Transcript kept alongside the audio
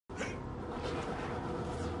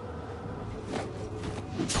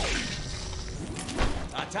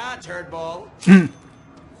Ta-ta, turd ball.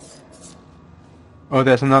 Oh,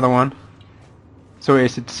 there's another one. So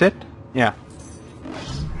is it set? Yeah.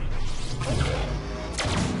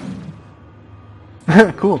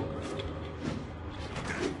 Cool.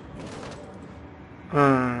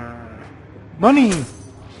 Money!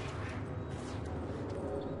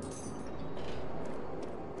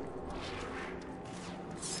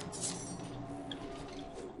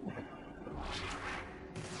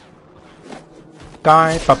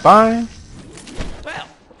 Die, bye-bye. Well,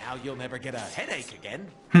 now you'll never get a headache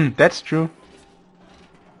again. That's true.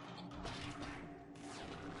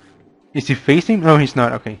 Is he facing? No, he's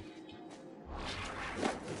not. Okay.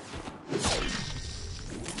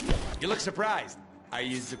 You look surprised. Are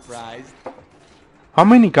you surprised? How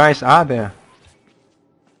many guys are there?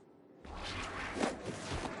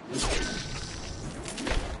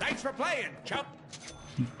 Thanks for playing, chump.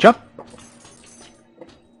 Jump.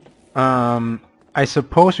 I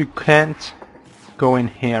suppose we can't go in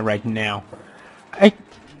here right now.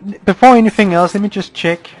 Before anything else, let me just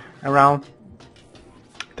check around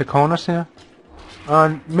the corners here.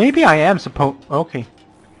 Maybe I am supposed. Okay,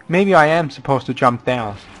 maybe I am supposed to jump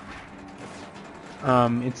down.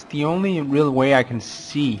 It's the only real way I can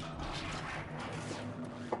see.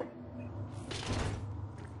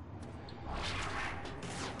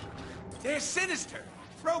 There's Sinister.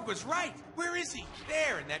 Rogue was right. Where is he?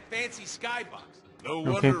 There, in that fancy skybox. No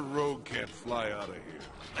wonder Rogue can't fly out of here.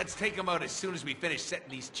 Let's take him out as soon as we finish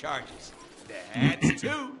setting these charges. That's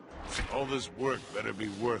two. All this work better be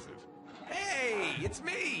worth it. Hey, it's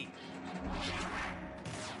me.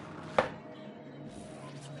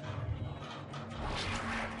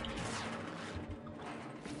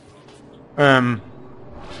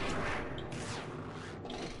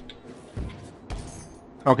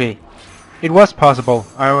 Okay. It was possible.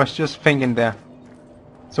 I was just thinking there.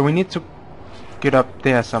 So we need to get up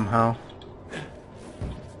there somehow.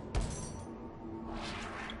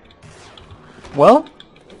 Well,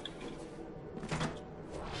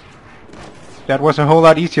 that was a whole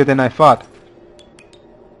lot easier than I thought.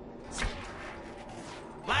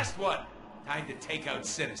 Last one. Time to take out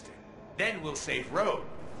Sinister. Then we'll save Rogue.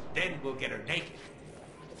 Then we'll get her naked.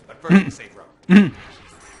 But first we'll save Rogue.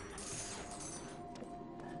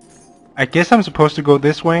 I guess I'm supposed to go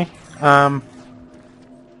this way.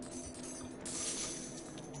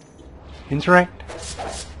 Interact.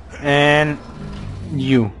 And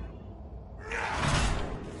you.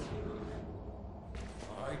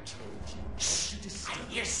 I told you.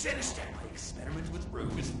 You're Sinister. My experiment with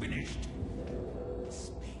Rogue is finished.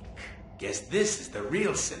 Speak. Guess this is the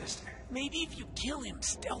real Sinister. Maybe if you kill him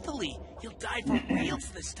stealthily, he'll die for reals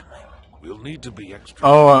this time. We'll need to be extra.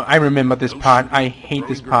 Oh, I remember this part. I hate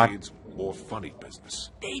this part. More funny business.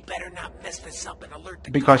 They better not mess this up and alert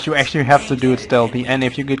the Because you guards. actually have to do it stealthy, and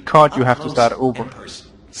if you get caught, you have to start over.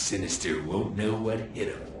 Sinister won't know what hit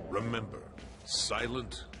him. Remember,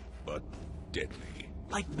 silent but deadly.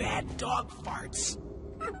 Like bad dog farts.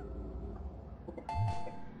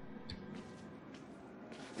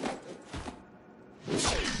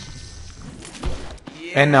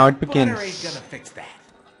 Yeah, And now it begins. Butter ain't gonna fix that.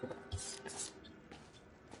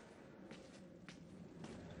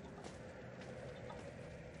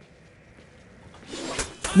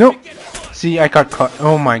 Nope. See, I got caught.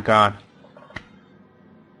 Oh my god.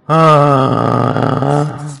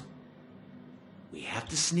 We have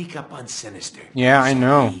to sneak up on Sinister. Yeah, I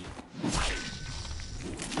know.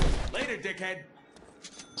 Later, dickhead.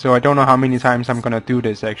 So I don't know how many times I'm gonna do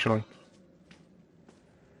this actually.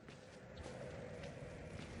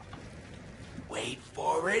 Wait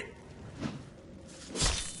for it.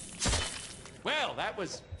 Well, that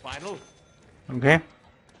was final. Okay.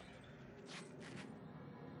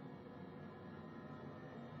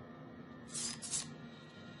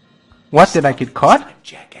 What, did I get caught?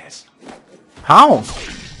 Jackass. How?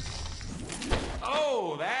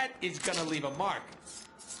 Oh, that is gonna leave a mark.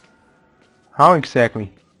 How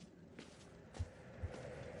exactly?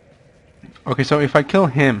 Okay, so if I kill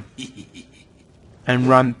him and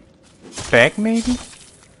run back maybe?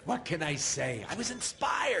 What can I say? I was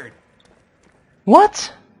inspired.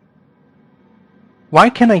 What? Why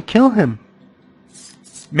can't I kill him?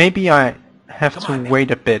 Maybe I have to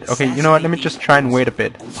wait a bit. Okay, you know what? Let me just try and wait a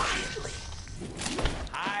bit.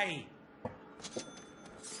 Hi.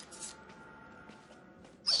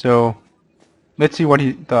 So, let's see what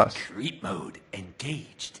he does. Creep mode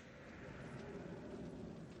engaged.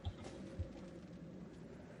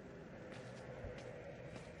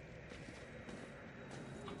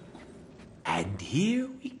 And here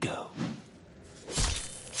we go.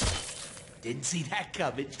 Didn't see that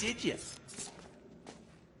coming, did you?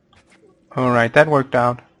 Alright, that worked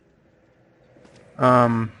out.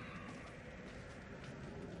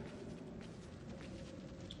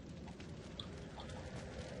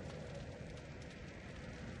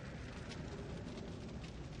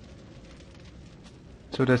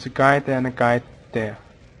 So there's a guy there and a guy there.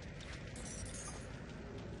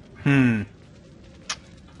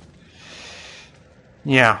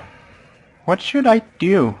 Yeah. What should I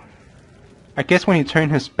do? I guess when he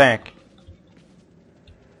turned his back.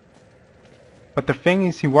 But the thing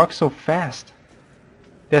is, he walks so fast.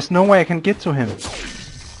 There's no way I can get to him.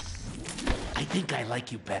 I think I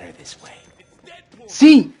like you better this way.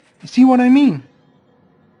 See? You see what I mean?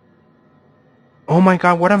 Oh my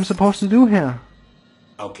god, what am I supposed to do here?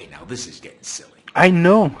 Okay, now this is getting silly. I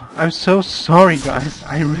know. I'm so sorry, guys.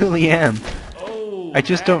 I really am. Oh, I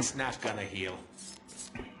just that's don't... not gonna heal.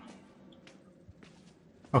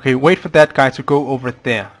 Okay, wait for that guy to go over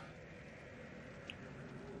there.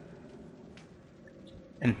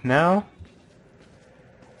 And now...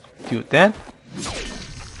 do that.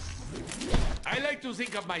 I like to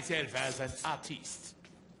think of myself as an artist.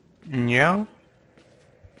 Yeah.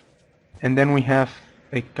 And then we have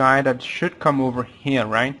a guy that should come over here,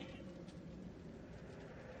 right?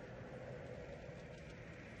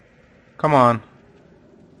 Come on.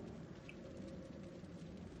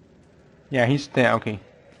 Yeah, he's there, okay.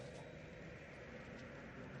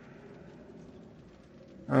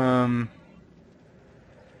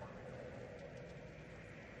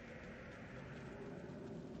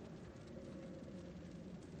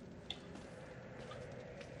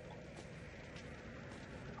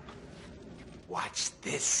 Watch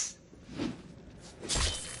this.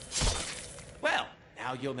 Well,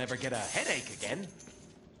 now you'll never get a headache again.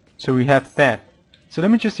 So we have that. So let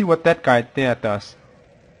me just see what that guy there does.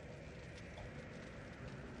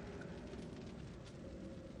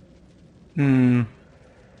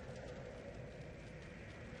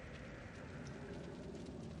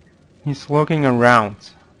 He's looking around.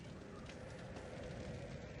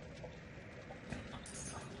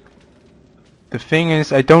 The thing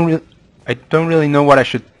is, I don't really know what I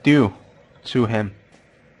should do to him.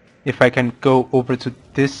 If I can go over to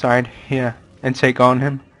this side here and take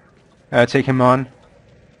him on.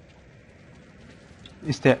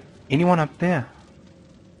 Is there anyone up there?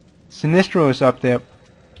 Sinestro is up there.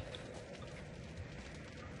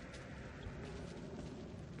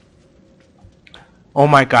 Oh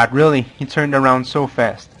my god, really? He turned around so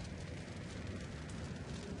fast.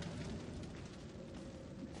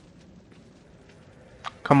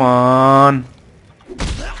 Come on.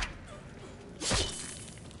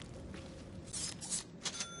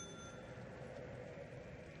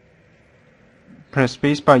 Press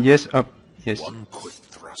spacebar, yes, up, yes. One quick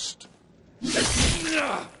thrust.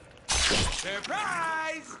 Surprise!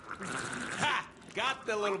 Ha! Got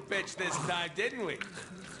the little bitch this time, didn't we?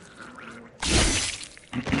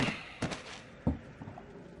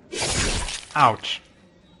 Ouch.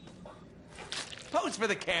 Pose for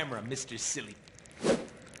the camera, Mr. Silly.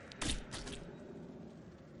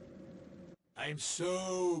 I'm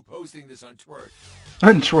so posting this on Twitter.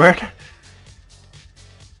 Untword.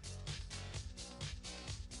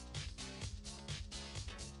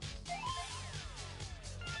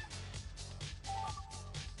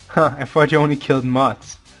 Huh, I thought you only killed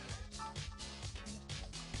mods.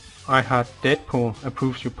 I heart Deadpool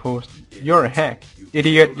approves your post. You're a hack.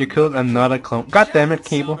 Idiot, you killed another clone. God damn it,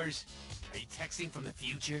 Cable. Are you texting from the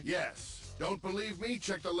future? Yes. Don't believe me?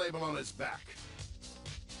 Check the label on his back.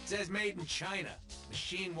 It says made in China.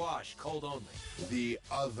 Machine wash, cold only. The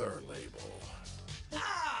other label.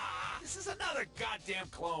 Ah! This is another goddamn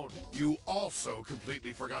clone. You also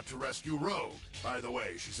completely forgot to rescue Rogue. By the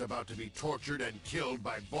way, she's about to be tortured and killed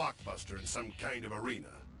by Blockbuster in some kind of arena.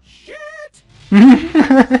 Shit!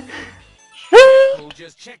 Who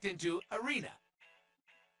just checked into arena.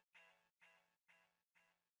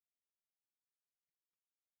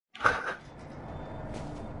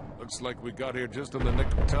 Looks like we got here just in the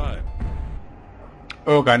nick of time.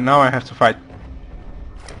 Oh god, now I have to fight.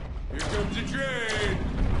 Here comes the train!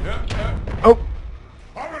 Oh!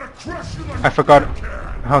 I'm gonna crush you like I forgot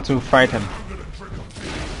how to fight him. I'm gonna drink a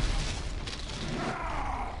beer.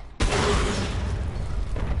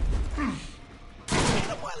 Get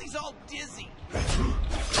him while he's all dizzy.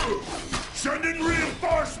 Send in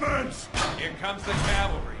reinforcements! Here comes the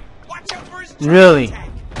cavalry. Watch out for his Really? attack.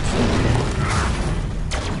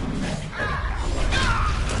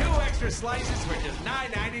 2 extra slices for just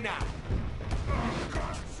 $9.99.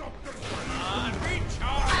 On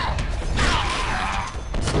recharge.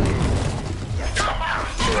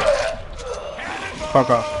 Fuck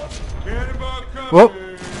off. Whoa!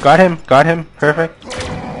 Got him, perfect.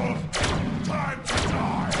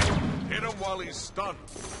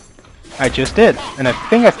 I just did, and I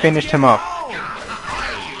think I finished him off.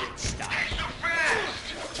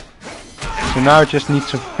 So now I just need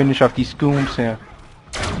to finish off these goons here.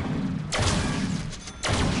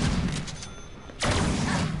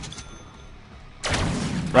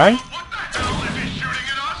 Right?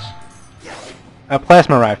 A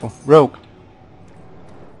plasma rifle. Rogue.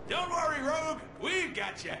 Don't worry, Rogue. We've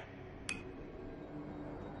got you.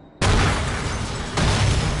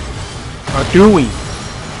 Or do we?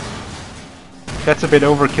 That's a bit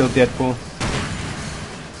overkill, Deadpool.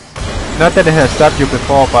 Not that it has stopped you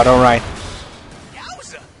before, but alright.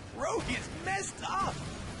 Yowza! Rogue is messed up.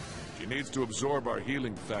 She needs to absorb our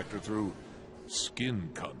healing factor through skin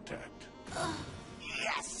contact.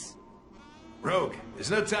 Yes! Rogue, there's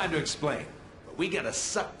no time to explain. But we gotta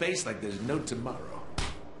suck face like there's no tomorrow.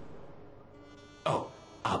 Oh,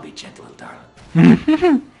 I'll be gentle,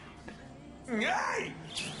 darling. Hey!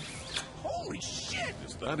 Holy shit!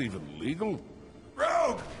 Is that even legal?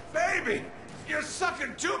 Rogue! Baby! You're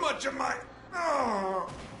sucking too much of my... Oh!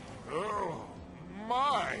 Oh,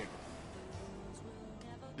 my!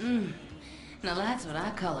 Now that's what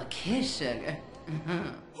I call a kiss, sugar.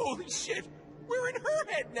 Holy shit! We're in her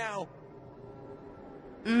head now!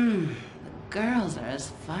 The girls are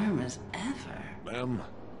as firm as ever. Ma'am,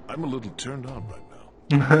 I'm a little turned on right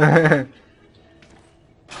now.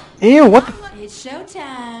 Ew, what the... It's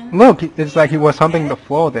showtime. Look, it's like he was humping the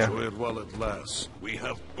floor there. Enjoy it while it lasts. We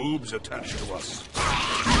have boobs attached to us.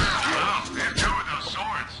 Wow, they're good with those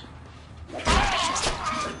swords.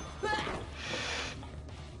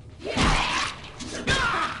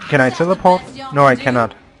 Can I teleport? No, I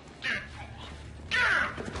cannot.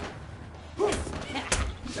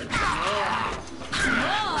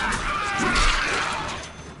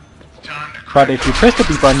 But if you press the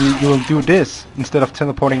B button, you will do this instead of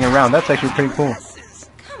teleporting around. That's actually pretty cool.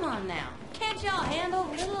 Come on now. Can't y'all handle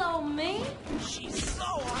little old me? She's so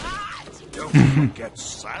hot! Don't get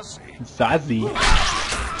sassy. Sassy.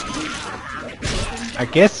 I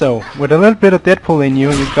guess so. With a little bit of Deadpool in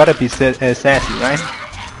you, you've gotta be sassy, right?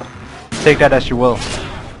 Take that as you will.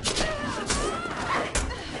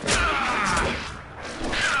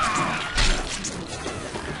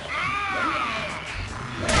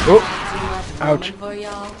 Oh! Ouch. For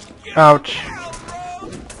y'all. Ouch.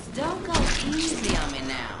 Don't go easy on me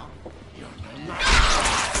now.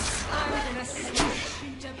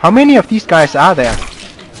 How many of these guys are there?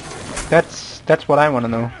 That's what I want to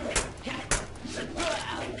know.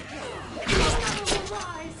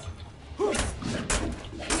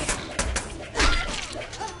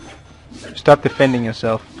 Stop defending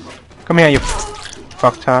yourself. Come here, you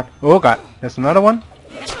fucktard. Oh god, there's another one.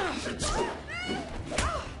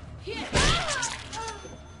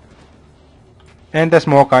 And there's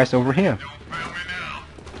more guys over here.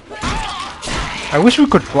 I wish we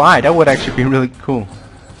could fly. That would actually be really cool.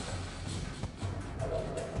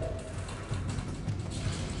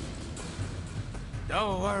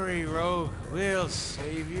 Don't worry, Rogue. We'll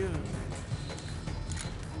save you.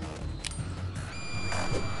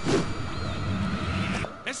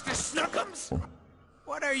 Mr. Snookums?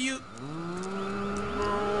 What are you...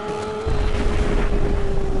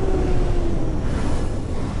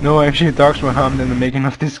 No, actually dogs were harmed in the making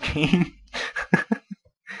of this game.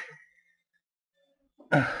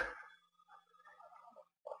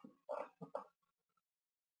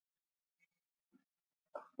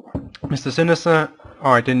 Mr. Sinister... Oh,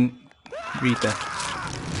 I didn't read that.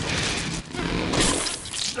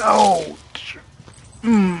 Oh!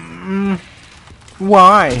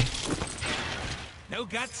 Why? No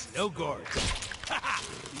guts, no gore.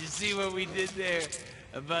 You see what we did there?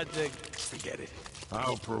 About the... Forget it.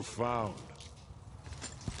 How profound.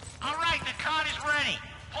 All right, the cart is ready.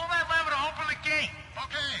 Pull that lever to open the gate.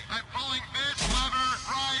 Okay, I'm pulling this lever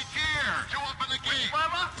right here to open the gate.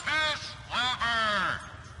 Lever? This lever.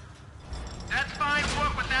 That's fine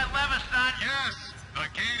work with that lever, son. Yes, the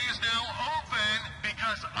gate is now open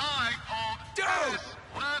because I pulled Dude! this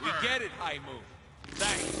lever. We get it, High Moon.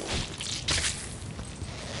 Thanks.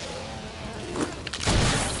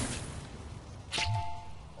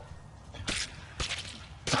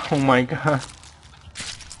 Oh my god.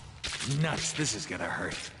 Nuts, this is gonna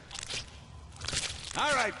hurt.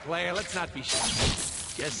 All right, player, let's not be shy.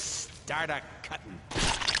 Just start a cutting.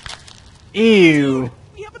 Ew.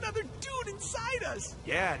 We have another dude inside us.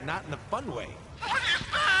 Yeah, not in the fun way. What is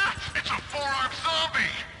that? It's a four-armed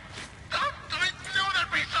zombie. I knew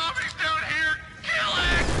there'd be zombies down here. Kill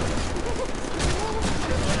it.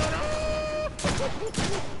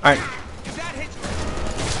 Alright. If that hits...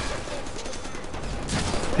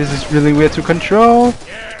 This is really weird to control.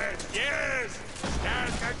 Yes, yes!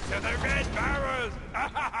 Stand next to the red barrels!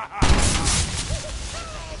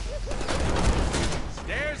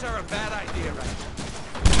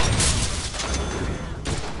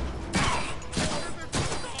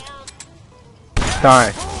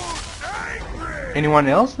 die. Anyone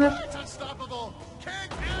else left? It's unstoppable.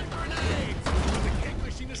 Keg and grenades. The keg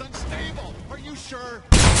machine is unstable. Are you sure?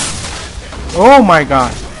 Oh my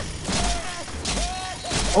god.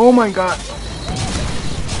 Oh my god.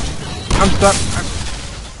 I'm stuck.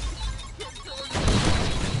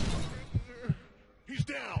 He's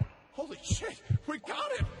down. Holy shit. We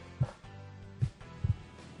got him.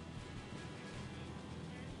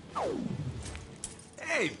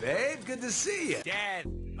 Hey, babe, good to see you. Dad,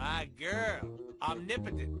 my girl.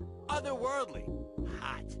 Omnipotent. Otherworldly.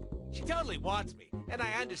 Hot. She totally wants me. And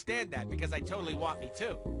I understand that because I totally want me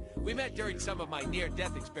too. We met during some of my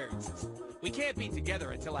near-death experiences. We can't be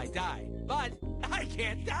together until I die. But I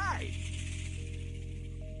can't die.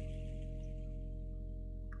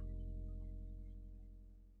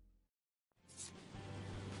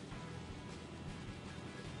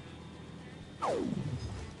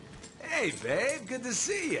 Hey, babe, good to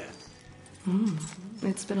see you.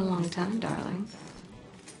 It's been a long time, darling.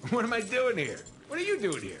 What am I doing here? What are you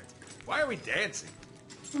doing here? Why are we dancing?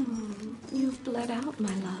 You've bled out,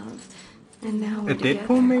 my love. And now we're A together.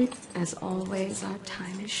 Deadpool mate? As always, our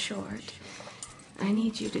time is short. I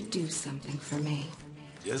need you to do something for me.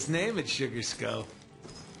 Just name it, Sugar Skull.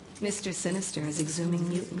 Mr. Sinister is exhuming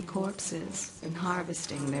mutant corpses and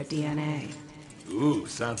harvesting their DNA. Ooh,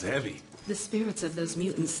 sounds heavy. The spirits of those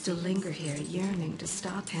mutants still linger here, yearning to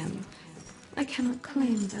stop him. I cannot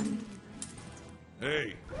claim them.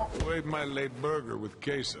 Hey, who ate my late burger with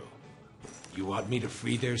queso? You want me to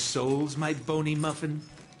free their souls, my bony muffin?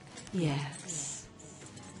 Yes.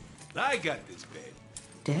 I got this, babe.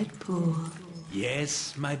 Deadpool.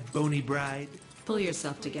 Yes, my bony bride. Pull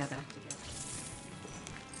yourself together.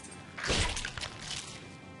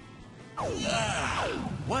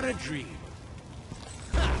 What a dream.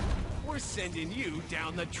 We're sending you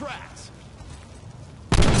down the tracks.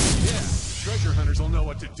 Yeah, treasure hunters will know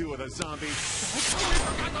what to do with a zombie. I totally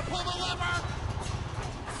forgot to pull the lever!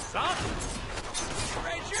 Something?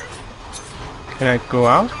 Treasure? Can I go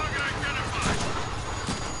out?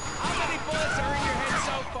 How many bullets are in your head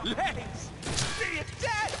so far? Legs! See you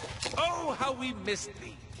dead! Oh, how we missed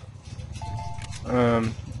thee.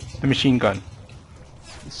 The machine gun.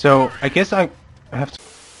 So I guess I have to